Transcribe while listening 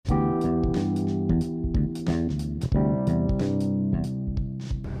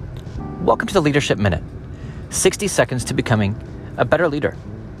Welcome to the Leadership Minute, 60 seconds to becoming a better leader.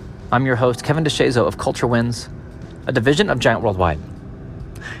 I'm your host, Kevin DeShazo of Culture Wins, a division of Giant Worldwide.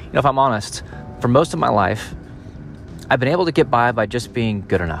 If I'm honest, for most of my life, I've been able to get by just being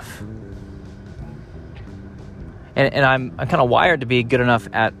good enough. And I'm kind of wired to be good enough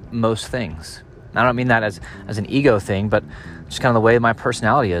at most things. I don't mean that as an ego thing, but just kind of the way my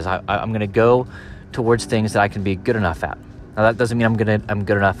personality is. I'm going to go towards things that I can be good enough at. Now that doesn't mean I'm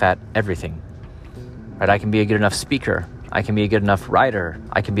good enough at everything. Right? I can be a good enough speaker. I can be a good enough writer.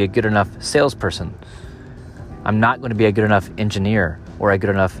 I can be a good enough salesperson. I'm not going to be a good enough engineer or a good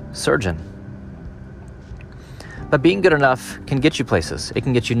enough surgeon. But being good enough can get you places. It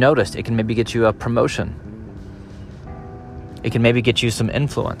can get you noticed. It can maybe get you a promotion. It can maybe get you some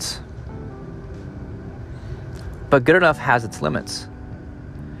influence. But good enough has its limits.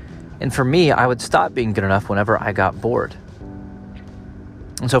 And for me, I would stop being good enough whenever I got bored.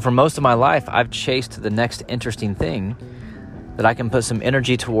 And so for most of my life, I've chased the next interesting thing that I can put some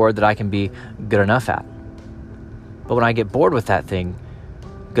energy toward, that I can be good enough at. But when I get bored with that thing,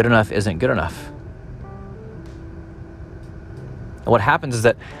 good enough isn't good enough. And what happens is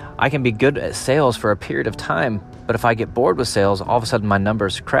that I can be good at sales for a period of time, but if I get bored with sales, all of a sudden my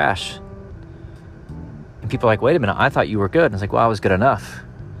numbers crash. And people are like, wait a minute, I thought you were good. And it's like, well, I was good enough.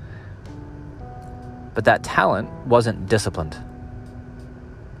 But that talent wasn't disciplined.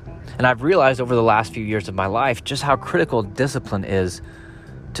 And I've realized over the last few years of my life just how critical discipline is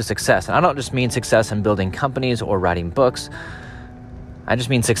to success. And I don't just mean success in building companies or writing books. I just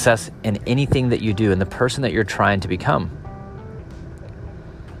mean success in anything that you do and the person that you're trying to become.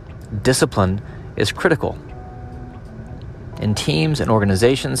 Discipline is critical. In teams and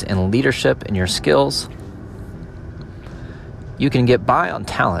organizations, in leadership, in your skills, you can get by on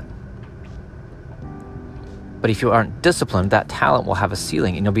talent. But if you aren't disciplined, that talent will have a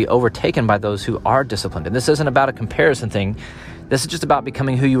ceiling and you'll be overtaken by those who are disciplined. And this isn't about a comparison thing. This is just about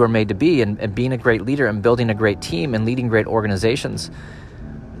becoming who you were made to be and being a great leader and building a great team and leading great organizations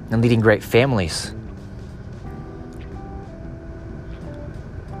and leading great families.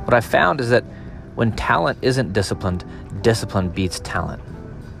 What I've found is that when talent isn't disciplined, discipline beats talent.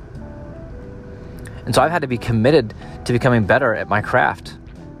 And so I've had to be committed to becoming better at my craft.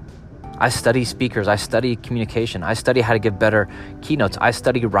 I study speakers, I study communication, I study how to give better keynotes, I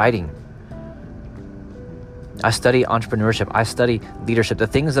study writing, I study entrepreneurship, I study leadership. The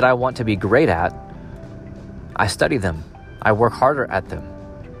things that I want to be great at, I study them. I work harder at them.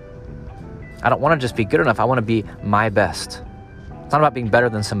 I don't want to just be good enough, I want to be my best. It's not about being better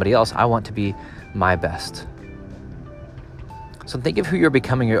than somebody else, I want to be my best. So think of who you're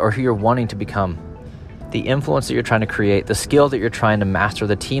becoming or who you're wanting to become. The influence that you're trying to create, the skill that you're trying to master,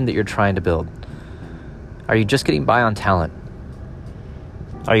 the team that you're trying to build. Are you just getting by on talent?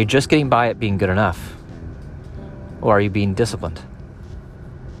 Are you just getting by at being good enough? Or are you being disciplined?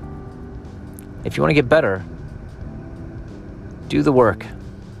 If you want to get better, do the work.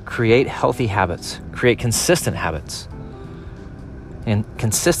 Create healthy habits. Create consistent habits. And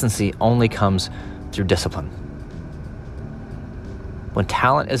consistency only comes through discipline. When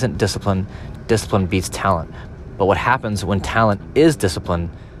talent isn't disciplined, discipline beats talent. But what happens when talent is disciplined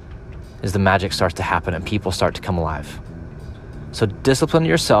is the magic starts to happen and people start to come alive. So discipline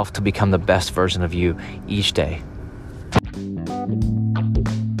yourself to become the best version of you each day.